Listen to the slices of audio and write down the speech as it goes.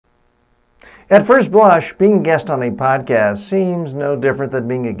At first blush, being a guest on a podcast seems no different than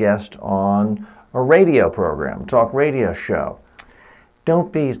being a guest on a radio program, talk radio show.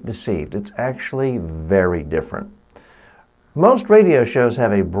 Don't be deceived. It's actually very different. Most radio shows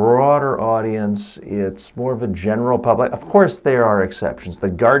have a broader audience. It's more of a general public. Of course, there are exceptions. The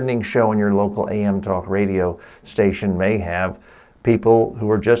gardening show on your local AM talk radio station may have people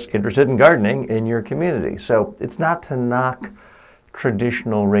who are just interested in gardening in your community. So it's not to knock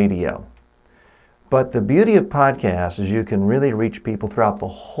traditional radio. But the beauty of podcasts is you can really reach people throughout the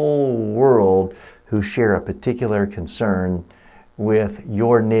whole world who share a particular concern with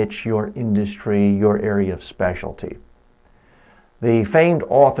your niche, your industry, your area of specialty. The famed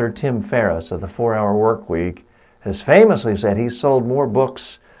author Tim Ferriss of the 4-Hour Workweek has famously said he's sold more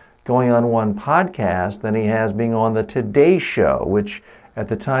books going on one podcast than he has being on the Today Show, which at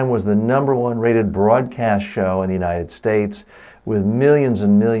the time was the #1 rated broadcast show in the United States with millions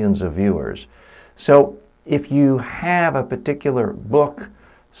and millions of viewers. So if you have a particular book,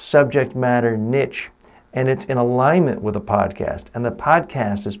 subject matter, niche, and it's in alignment with a podcast, and the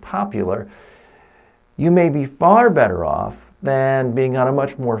podcast is popular, you may be far better off than being on a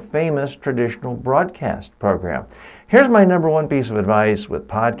much more famous traditional broadcast program. Here's my #1 piece of advice with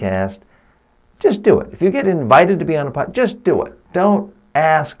podcast. Just do it. If you get invited to be on a podcast, just do it. Don't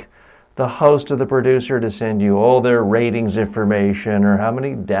ask the host or the producer to send you all their ratings information or how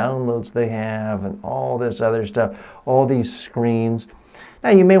many downloads they have and all this other stuff, all these screens. Now,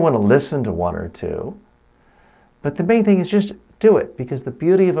 you may want to listen to one or two, but the main thing is just do it, because the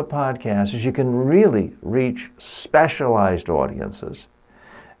beauty of a podcast is you can really reach specialized audiences,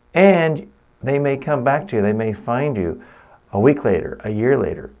 and they may come back to you. They may find you a week later, a year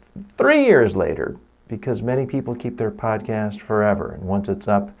later, 3 years later, because many people keep their podcast forever, and once it's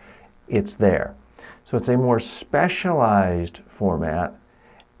up, it's there. So it's a more specialized format,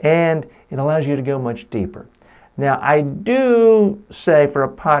 and it allows you to go much deeper. Now, I do say for a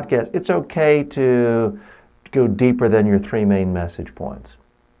podcast, it's okay to go deeper than your 3 main message points.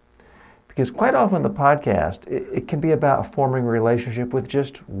 Because quite often the podcast, it can be about forming a relationship with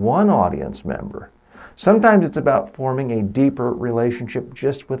just one audience member. Sometimes it's about forming a deeper relationship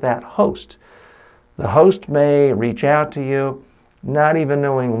just with that host. The host may reach out to you, not even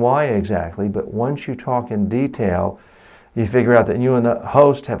knowing why exactly, but once you talk in detail, you figure out that you and the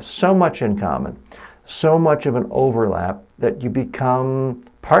host have so much in common, so much of an overlap that you become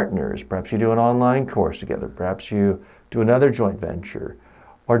partners. Perhaps you do an online course together. Perhaps you do another joint venture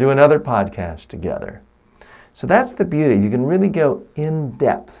or do another podcast together. So that's the beauty. You can really go in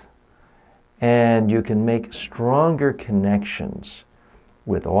depth and you can make stronger connections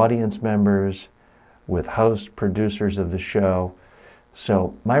with audience members, with hosts, producers of the show.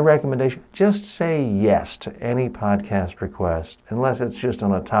 So my recommendation, just say yes to any podcast request, unless it's just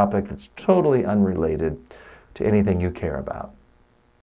on a topic that's totally unrelated to anything you care about.